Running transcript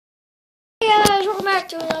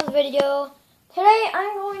to another video. Today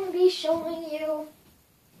I'm going to be showing you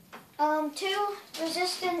two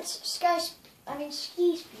resistance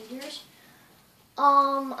ski speeders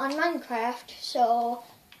on Minecraft. So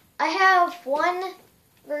I have one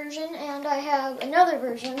version and I have another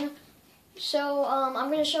version. So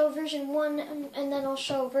I'm going to show version 1 and then I'll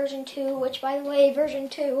show version 2, which by the way version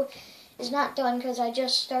 2 is not done because I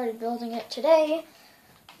just started building it today.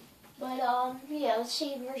 But yeah, let's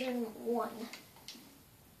see version 1.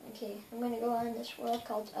 Okay, I'm going to go on this world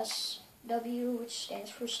called SW, which stands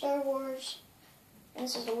for Star Wars. And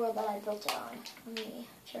this is the world that I built it on. Let me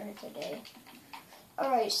turn it to day.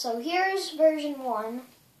 Alright, so here's version 1.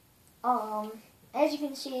 As you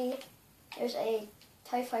can see, there's a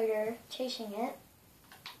TIE fighter chasing it.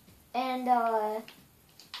 And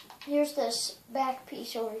here's this back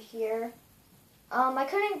piece over here. I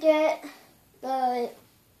couldn't get the...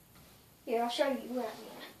 Here, I'll show you what I mean.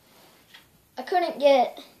 I couldn't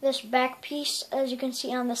get this back piece, as you can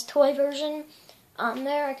see on this toy version, on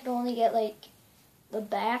there. I could only get, like, the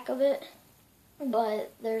back of it,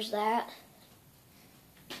 but there's that.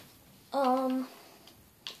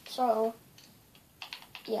 So,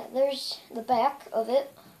 yeah, there's the back of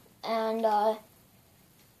it, and,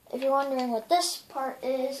 if you're wondering what this part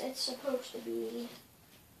is, it's supposed to be,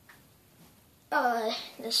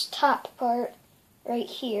 this top part right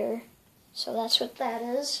here. So that's what that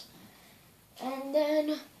is. And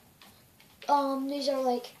then, these are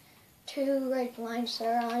like two red lines that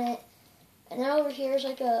are on it. And then over here is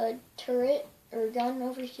like a turret or gun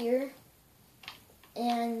over here.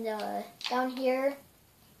 And down here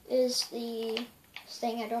is the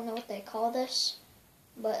thing, I don't know what they call this,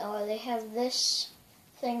 but they have this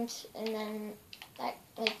thing, and then that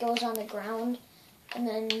like goes on the ground. And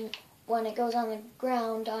then when it goes on the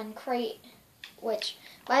ground on crate, which,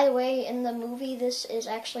 by the way, in the movie, this is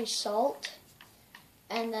actually salt.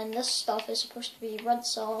 And then this stuff is supposed to be red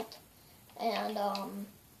salt. And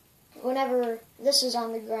whenever this is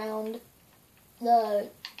on the ground, the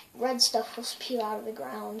red stuff will spew out of the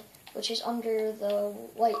ground, which is under the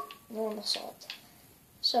white normal salt.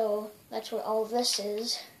 So that's what all of this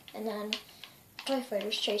is. And then TIE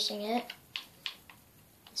fighter's chasing it.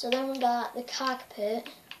 So then we got the cockpit.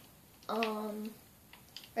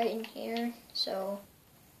 Right in here. So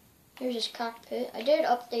here's his cockpit. I did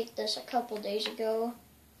update this a couple days ago,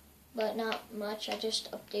 but not much. I just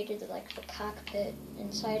updated like the cockpit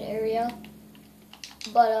inside area.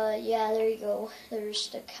 But yeah, there you go. There's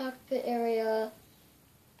the cockpit area,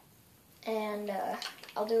 and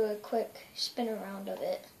I'll do a quick spin around of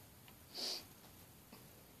it.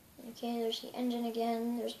 Okay, there's the engine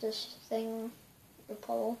again. There's this thing, the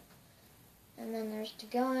pole, and then there's the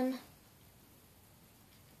gun.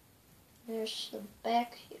 There's the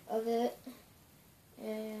back of it,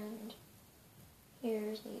 and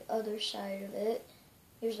here's the other side of it.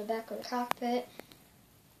 Here's the back of the cockpit.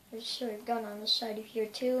 There's sort of gun on the side of here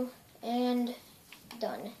too, and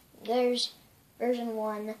done. There's version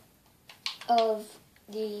 1 of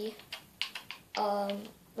the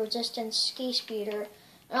resistance ski speeder.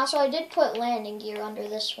 And also I did put landing gear under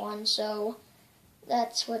this one, so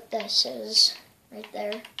that's what this is right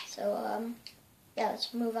there. So yeah,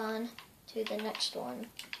 let's move on to the next one.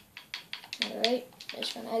 Alright,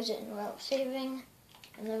 just gonna exit and without saving.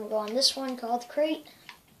 And then we'll go on this one called Crate.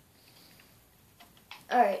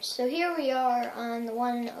 Alright, so here we are on the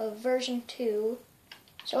one of version 2.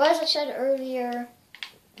 So as I said earlier,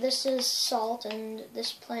 this is Salt and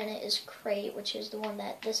this planet is Crate, which is the one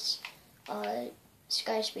that this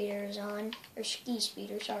Sky Speeder is on. Or Ski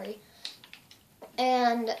Speeder, sorry.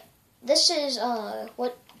 And this is,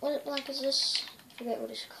 what blank is this? I forget what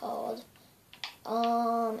it's called.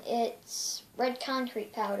 It's red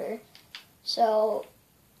concrete powder. So,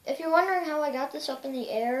 if you're wondering how I got this up in the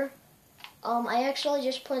air, I actually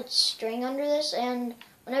just put string under this, and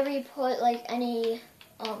whenever you put like any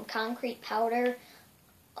concrete powder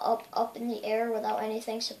up in the air without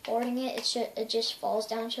anything supporting it, it just falls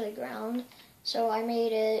down to the ground. So I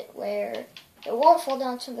made it where it won't fall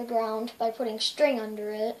down to the ground by putting string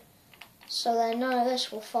under it. So then none of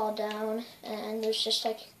this will fall down, and there's just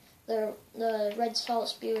like the red salt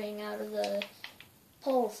spewing out of the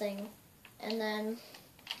pole thing. And then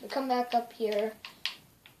we come back up here,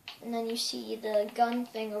 and then you see the gun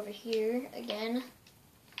thing over here again.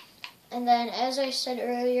 And then, as I said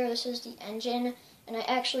earlier, this is the engine, and I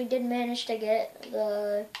actually did manage to get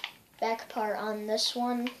the back part on this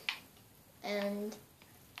one. And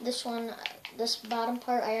this one, this bottom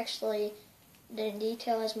part, I actually didn't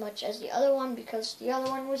detail as much as the other one because the other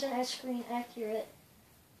one wasn't as screen accurate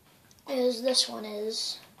as this one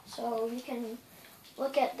is. So you can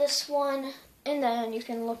look at this one And then you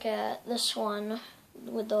can look at this one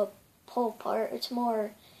with the pole part. It's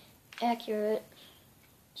more accurate.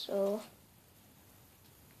 So,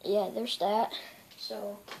 yeah, there's that.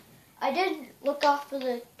 So, I did look off of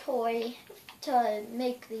the toy to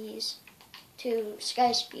make these two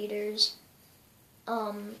Sky Speeders.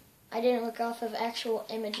 I didn't look off of actual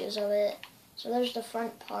images of it. So there's the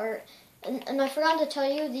front part. And I forgot to tell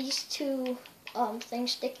you, these two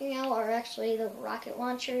things sticking out are actually the rocket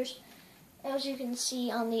launchers. As you can see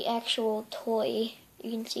on the actual toy,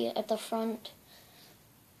 you can see it at the front.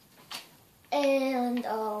 And,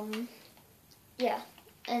 yeah.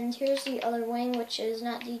 And here's the other wing, which is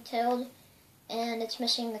not detailed. And it's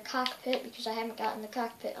missing the cockpit because I haven't gotten the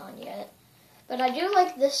cockpit on yet. But I do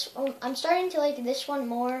like this. I'm starting to like this one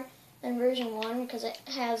more than version 1 because it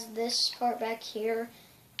has this part back here.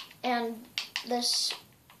 And this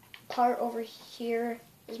part over here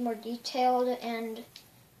is more detailed, and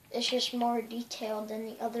it's just more detailed than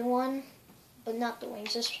the other one, but not the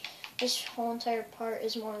wings. This whole entire part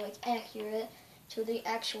is more like accurate to the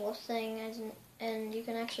actual thing, and you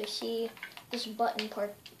can actually see this button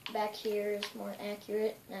part back here is more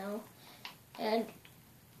accurate now. And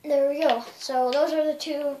there we go. So those are the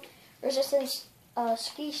two Resistance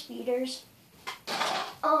Ski Speeders.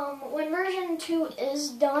 When version 2 is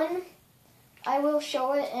done, I will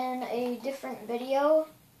show it in a different video.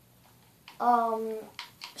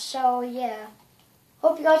 So yeah.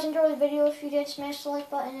 Hope you guys enjoyed the video. If you did, smash the like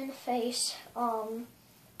button in the face.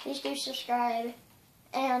 Please do subscribe.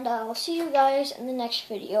 And I'll see you guys in the next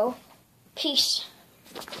video. Peace.